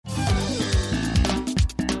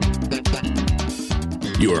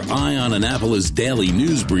Your Eye on Annapolis daily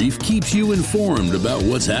news brief keeps you informed about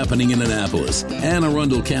what's happening in Annapolis, Anne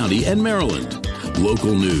Arundel County, and Maryland.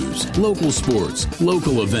 Local news, local sports,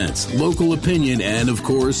 local events, local opinion, and, of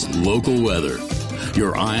course, local weather.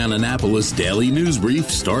 Your Eye on Annapolis daily news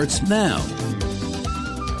brief starts now.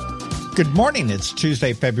 Good morning. It's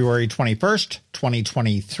Tuesday, February 21st,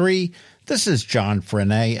 2023. This is John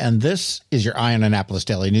Frenaye, and this is your Eye on Annapolis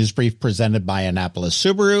Daily News Brief presented by Annapolis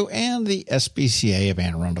Subaru and the SPCA of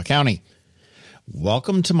Anne Arundel County.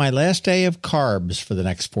 Welcome to my last day of carbs for the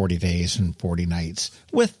next 40 days and 40 nights,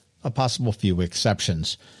 with a possible few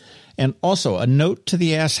exceptions. And also a note to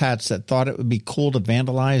the asshats that thought it would be cool to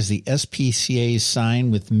vandalize the SPCA's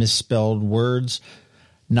sign with misspelled words.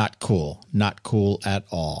 Not cool. Not cool at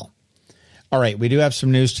all. All right, we do have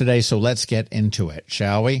some news today, so let's get into it,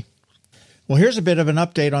 shall we? Well, here's a bit of an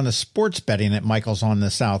update on the sports betting at Michael's on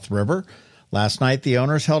the South River. Last night, the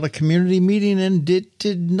owners held a community meeting and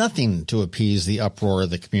did nothing to appease the uproar of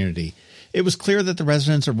the community. It was clear that the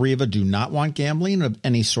residents of Riva do not want gambling of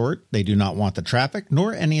any sort. They do not want the traffic,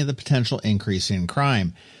 nor any of the potential increase in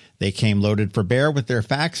crime. They came loaded for bear with their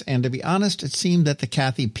facts, and to be honest, it seemed that the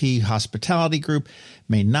Kathy P. Hospitality Group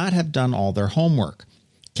may not have done all their homework.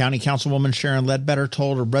 County Councilwoman Sharon Ledbetter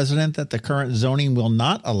told a resident that the current zoning will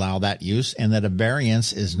not allow that use and that a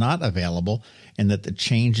variance is not available and that the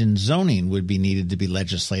change in zoning would be needed to be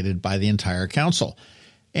legislated by the entire council.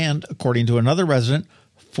 And according to another resident,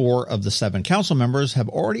 4 of the 7 council members have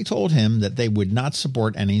already told him that they would not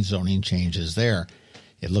support any zoning changes there.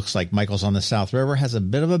 It looks like Michael's on the South River has a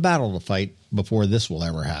bit of a battle to fight before this will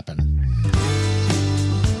ever happen.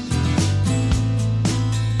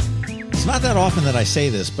 It's not that often that I say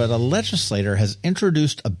this, but a legislator has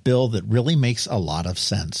introduced a bill that really makes a lot of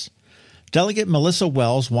sense. Delegate Melissa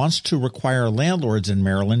Wells wants to require landlords in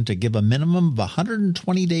Maryland to give a minimum of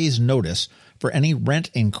 120 days notice for any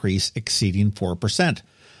rent increase exceeding 4%.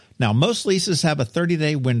 Now, most leases have a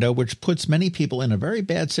 30-day window, which puts many people in a very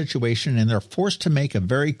bad situation, and they're forced to make a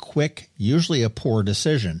very quick, usually a poor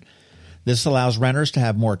decision. This allows renters to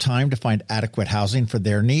have more time to find adequate housing for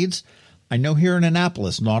their needs. I know here in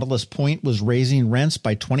Annapolis, Nautilus Point was raising rents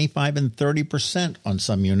by 25 and 30% on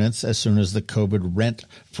some units as soon as the COVID rent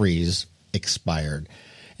freeze expired.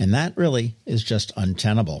 And that really is just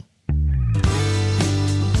untenable.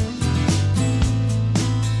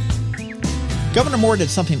 Governor Moore did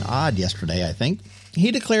something odd yesterday, I think.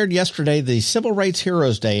 He declared yesterday the Civil Rights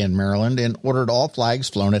Heroes Day in Maryland and ordered all flags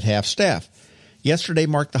flown at half-staff. Yesterday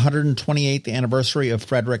marked the 128th anniversary of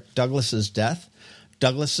Frederick Douglass's death.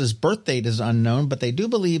 Douglas's birth date is unknown, but they do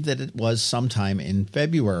believe that it was sometime in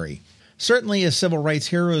February. Certainly a Civil Rights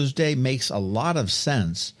Heroes Day makes a lot of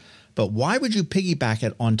sense, but why would you piggyback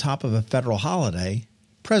it on top of a federal holiday,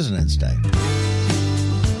 President's Day?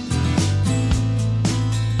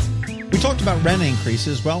 We talked about rent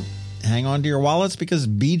increases. Well, hang on to your wallets because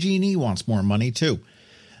BG&E wants more money too.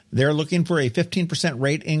 They're looking for a 15%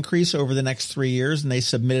 rate increase over the next 3 years, and they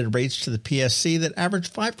submitted rates to the PSC that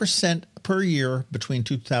average 5% per year between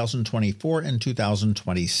 2024 and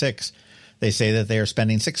 2026. They say that they are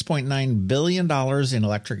spending $6.9 billion in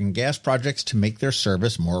electric and gas projects to make their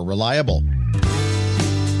service more reliable.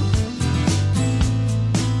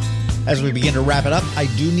 As we begin to wrap it up, I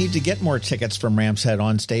do need to get more tickets from Rams Head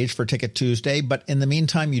On Stage for Ticket Tuesday, but in the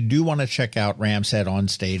meantime, you do want to check out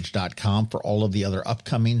ramsheadonstage.com for all of the other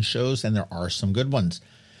upcoming shows, and there are some good ones.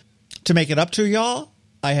 To make it up to y'all,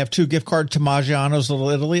 I have 2 gift cards to Maggiano's Little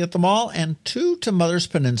Italy at the mall and 2 to Mother's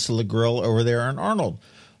Peninsula Grill over there in Arnold.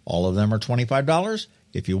 All of them are $25.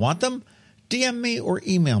 If you want them, DM me or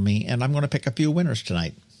email me, and I'm going to pick a few winners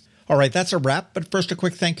tonight. All right, that's a wrap, but first a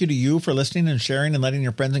quick thank you to you for listening and sharing and letting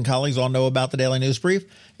your friends and colleagues all know about the Daily News Brief,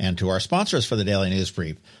 and to our sponsors for the Daily News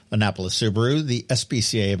Brief, Annapolis Subaru, the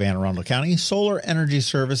SPCA of Anne Arundel County, Solar Energy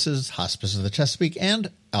Services, Hospice of the Chesapeake,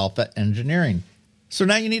 and Alpha Engineering. So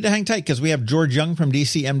now you need to hang tight because we have George Young from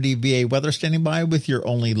DCMDVA Weather standing by with your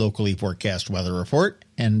only locally forecast weather report,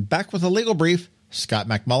 and back with a legal brief, Scott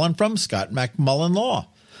McMullen from Scott McMullen Law.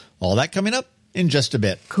 All that coming up in just a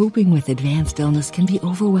bit. Coping with advanced illness can be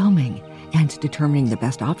overwhelming, and determining the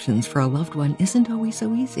best options for a loved one isn't always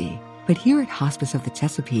so easy. But here at Hospice of the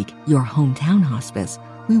Chesapeake, your hometown hospice,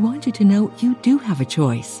 we want you to know you do have a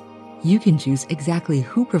choice. You can choose exactly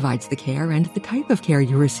who provides the care and the type of care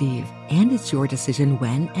you receive, and it's your decision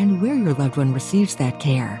when and where your loved one receives that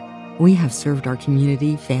care. We have served our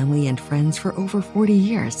community, family, and friends for over 40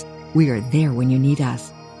 years. We are there when you need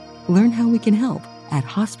us. Learn how we can help at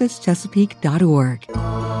hospicechesapeake.org.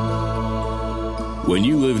 When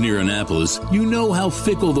you live near Annapolis, you know how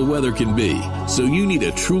fickle the weather can be, so you need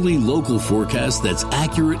a truly local forecast that's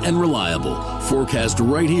accurate and reliable. Forecast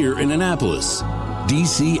right here in Annapolis.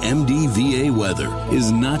 DCMDVA weather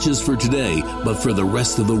is not just for today, but for the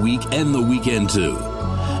rest of the week and the weekend too.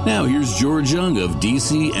 Now here's George Young of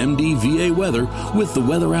DCMDVA weather with the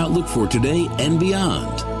weather outlook for today and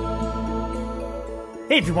beyond.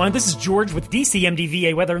 Hey everyone, this is George with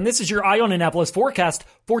DCMDVA Weather, and this is your Eye on Annapolis forecast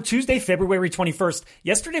for Tuesday, February 21st.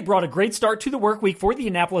 Yesterday brought a great start to the work week for the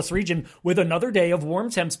Annapolis region with another day of warm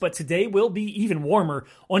temps, but today will be even warmer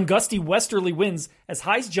on gusty westerly winds as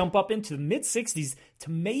highs jump up into the mid-60s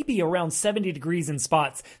to maybe around 70 degrees in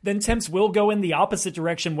spots. Then temps will go in the opposite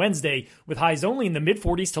direction Wednesday with highs only in the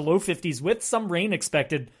mid-40s to low 50s with some rain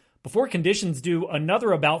expected before conditions do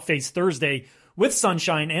another about-face Thursday with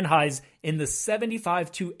sunshine and highs in the 75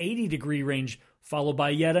 to 80 degree range, followed by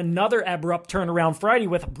yet another abrupt turnaround Friday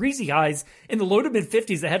with breezy highs in the low to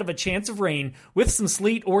mid-50s ahead of a chance of rain with some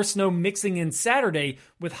sleet or snow mixing in Saturday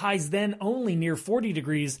with highs then only near 40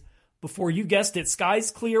 degrees before, you guessed it,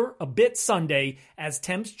 skies clear a bit Sunday as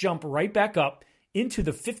temps jump right back up into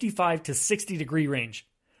the 55 to 60 degree range.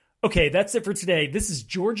 Okay, that's it for today. This is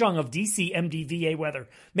George Young of DCMDVA Weather.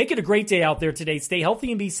 Make it a great day out there today. Stay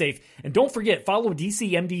healthy and be safe. And don't forget, follow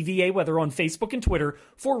DCMDVA Weather on Facebook and Twitter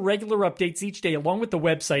for regular updates each day, along with the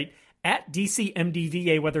website at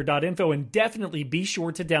dcmdvaweather.info. And definitely be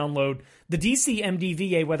sure to download the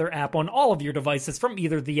DCMDVA Weather app on all of your devices from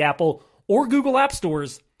either the Apple or Google App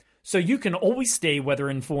Stores, so you can always stay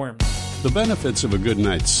weather informed. The benefits of a good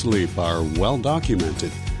night's sleep are well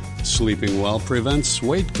documented. Sleeping well prevents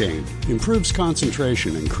weight gain, improves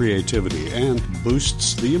concentration and creativity, and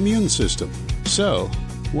boosts the immune system. So,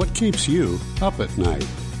 what keeps you up at night?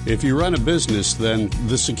 If you run a business, then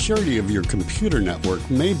the security of your computer network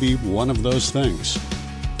may be one of those things.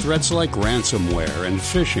 Threats like ransomware and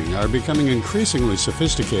phishing are becoming increasingly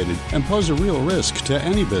sophisticated and pose a real risk to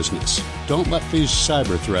any business. Don't let these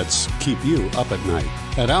cyber threats keep you up at night.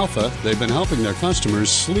 At Alpha, they've been helping their customers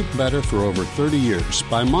sleep better for over 30 years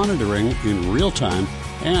by monitoring in real time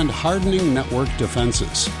and hardening network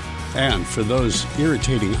defenses. And for those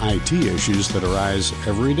irritating IT issues that arise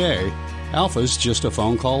every day, Alpha's just a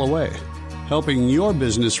phone call away, helping your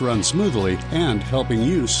business run smoothly and helping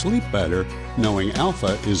you sleep better, knowing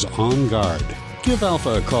Alpha is on guard. Give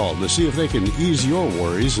Alpha a call to see if they can ease your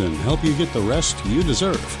worries and help you get the rest you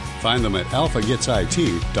deserve. Find them at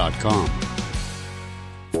alphagetsit.com.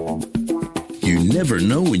 You never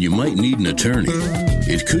know when you might need an attorney.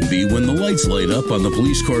 It could be when the lights light up on the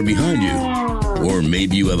police car behind you. Or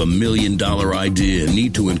maybe you have $1 million idea and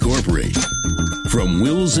need to incorporate. From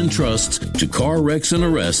wills and trusts to car wrecks and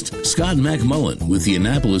arrests, Scott McMullen with the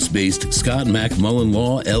Annapolis-based Scott McMullen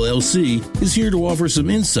Law, LLC, is here to offer some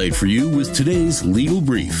insight for you with today's Legal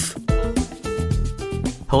Brief.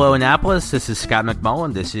 Hello, Annapolis. This is Scott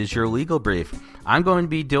McMullen. This is your Legal Brief. I'm going to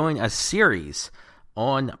be doing a series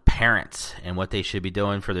on parents and what they should be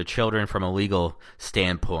doing for their children from a legal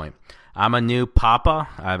standpoint. I'm a new papa.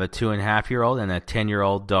 I have a 2.5-year-old and a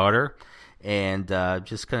 10-year-old daughter. And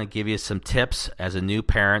just going to give you some tips as a new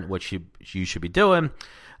parent, what you should be doing,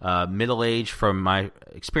 middle age from my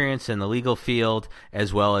experience in the legal field,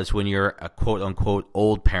 as well as when you're a quote-unquote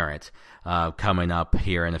old parent coming up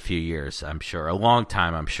here in a few years, I'm sure, a long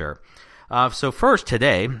time, I'm sure. So first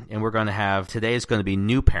today, and today is going to be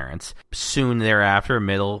new parents, soon thereafter,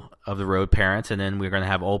 middle of the road parents, and then we're going to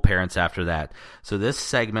have old parents after that. So this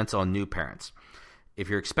segment's on new parents. If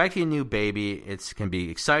you're expecting a new baby, it can be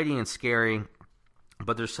exciting and scary,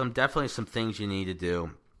 but there's definitely some things you need to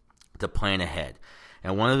do to plan ahead.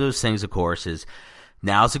 And one of those things, of course, is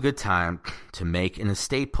now's a good time to make an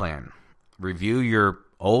estate plan. Review your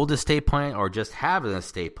old estate plan or just have an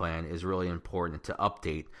estate plan is really important to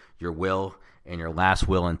update your will and your last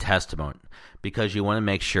will and testament, because you want to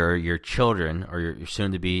make sure your children or your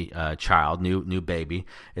soon-to-be child, new baby,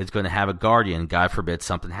 is going to have a guardian. God forbid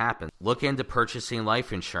something happens. Look into purchasing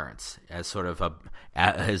life insurance as sort of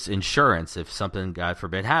as insurance if something, God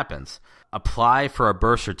forbid, happens. Apply for a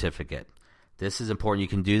birth certificate. This is important. You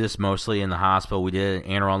can do this mostly in the hospital. We did it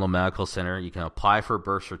at Anne Arundel Medical Center. You can apply for a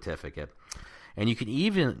birth certificate. And you can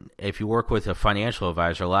even, if you work with a financial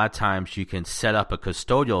advisor, a lot of times you can set up a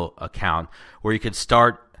custodial account where you could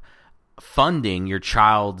start funding your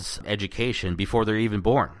child's education before they're even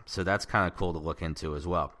born. So that's kind of cool to look into as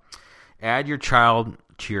well. Add your child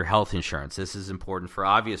to your health insurance. This is important for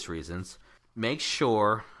obvious reasons. Make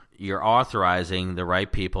sure you're authorizing the right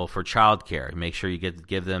people for child care. Make sure you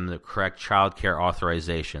give them the correct child care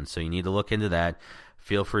authorization. So you need to look into that.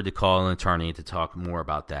 Feel free to call an attorney to talk more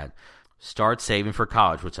about that. start saving for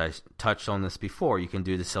college, which I touched on this before. You can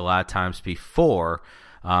do this a lot of times before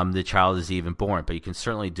the child is even born, but you can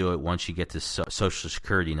certainly do it once you get the Social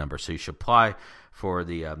Security number. So you should apply for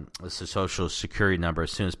the Social Security number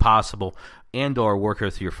as soon as possible, and or work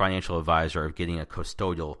with your financial advisor of getting a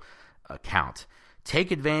custodial account.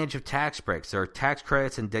 Take advantage of tax breaks. There are tax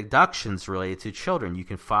credits and deductions related to children. You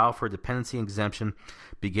can file for dependency exemption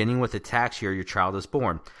beginning with the tax year your child is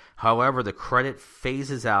born. However, the credit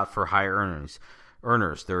phases out for higher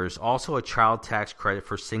earners. There is also a child tax credit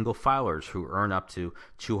for single filers who earn up to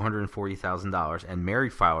 $240,000 and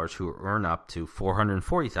married filers who earn up to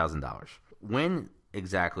 $440,000. When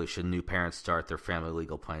exactly should new parents start their family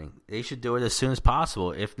legal planning? They should do it as soon as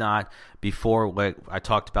possible, if not before, what I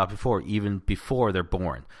talked about before, even before they're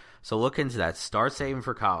born. So look into that. Start saving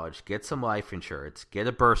for college. Get some life insurance. Get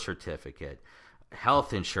a birth certificate,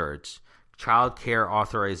 health insurance, child care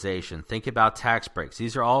authorization. Think about tax breaks.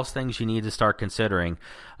 These are all things you need to start considering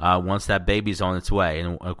once that baby's on its way,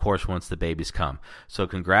 and of course once the babies come. So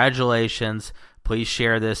congratulations. Please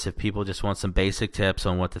share this if people just want some basic tips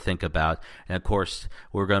on what to think about. And of course,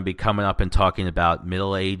 we're going to be coming up and talking about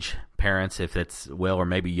middle-age parents, if it's or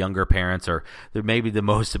maybe younger parents, or maybe the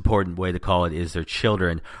most important way to call it is their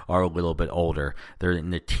children are a little bit older. They're in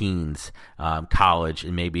their teens, college,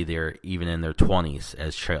 and maybe they're even in their 20s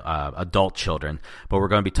as adult children. But we're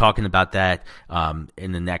going to be talking about that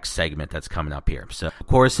in the next segment that's coming up here. So, of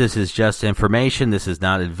course, this is just information. This is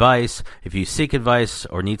not advice. If you seek advice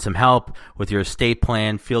or need some help with your estate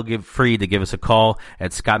plan, feel free to give us a call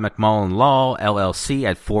at Scott McMullen Law, LLC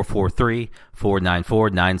at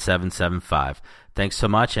 443-494-9775. Thanks so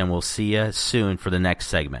much, and we'll see you soon for the next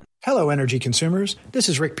segment. Hello, energy consumers. This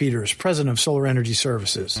is Rick Peters, president of Solar Energy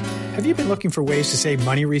Services. Have you been looking for ways to save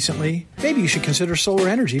money recently? Maybe you should consider solar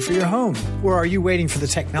energy for your home. Or are you waiting for the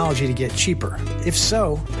technology to get cheaper? If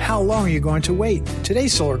so, how long are you going to wait?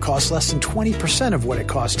 Today's solar costs less than 20% of what it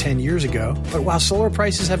cost 10 years ago. But while solar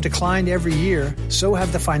prices have declined every year, so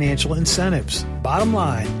have the financial incentives. Bottom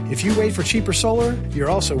line, if you wait for cheaper solar,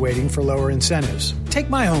 you're also waiting for lower incentives. Take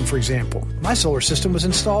my home, for example. My solar system was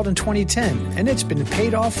installed in 2010, and it's been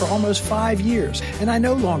paid off for almost 5 years, and I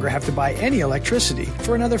no longer have to buy any electricity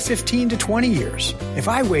for another 15 to 20 years. If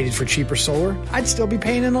I waited for cheaper solar, I'd still be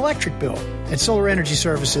paying an electric bill. At Solar Energy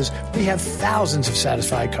Services, we have thousands of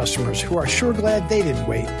satisfied customers who are sure glad they didn't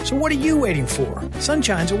wait. So what are you waiting for?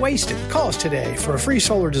 Sunshine's a wasted. Call us today for a free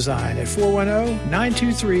solar design at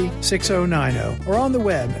 410-923-6090 or on the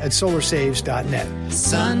web at solarsaves.net.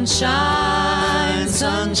 Sunshine,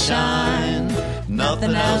 sunshine,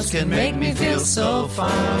 nothing else can make me feel so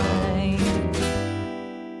fine.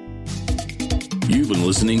 You've been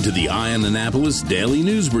listening to the Eye on Annapolis Daily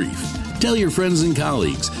News Brief. Tell your friends and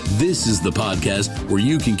colleagues, this is the podcast where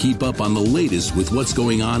you can keep up on the latest with what's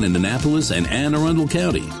going on in Annapolis and Anne Arundel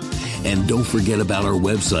County. And don't forget about our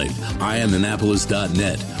website,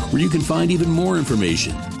 eyeonannapolis.net, where you can find even more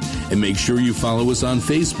information. And make sure you follow us on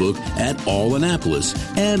Facebook at All Annapolis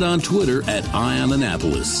and on Twitter at Eye on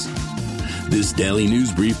Annapolis. This Daily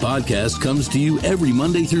News Brief podcast comes to you every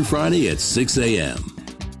Monday through Friday at 6 a.m.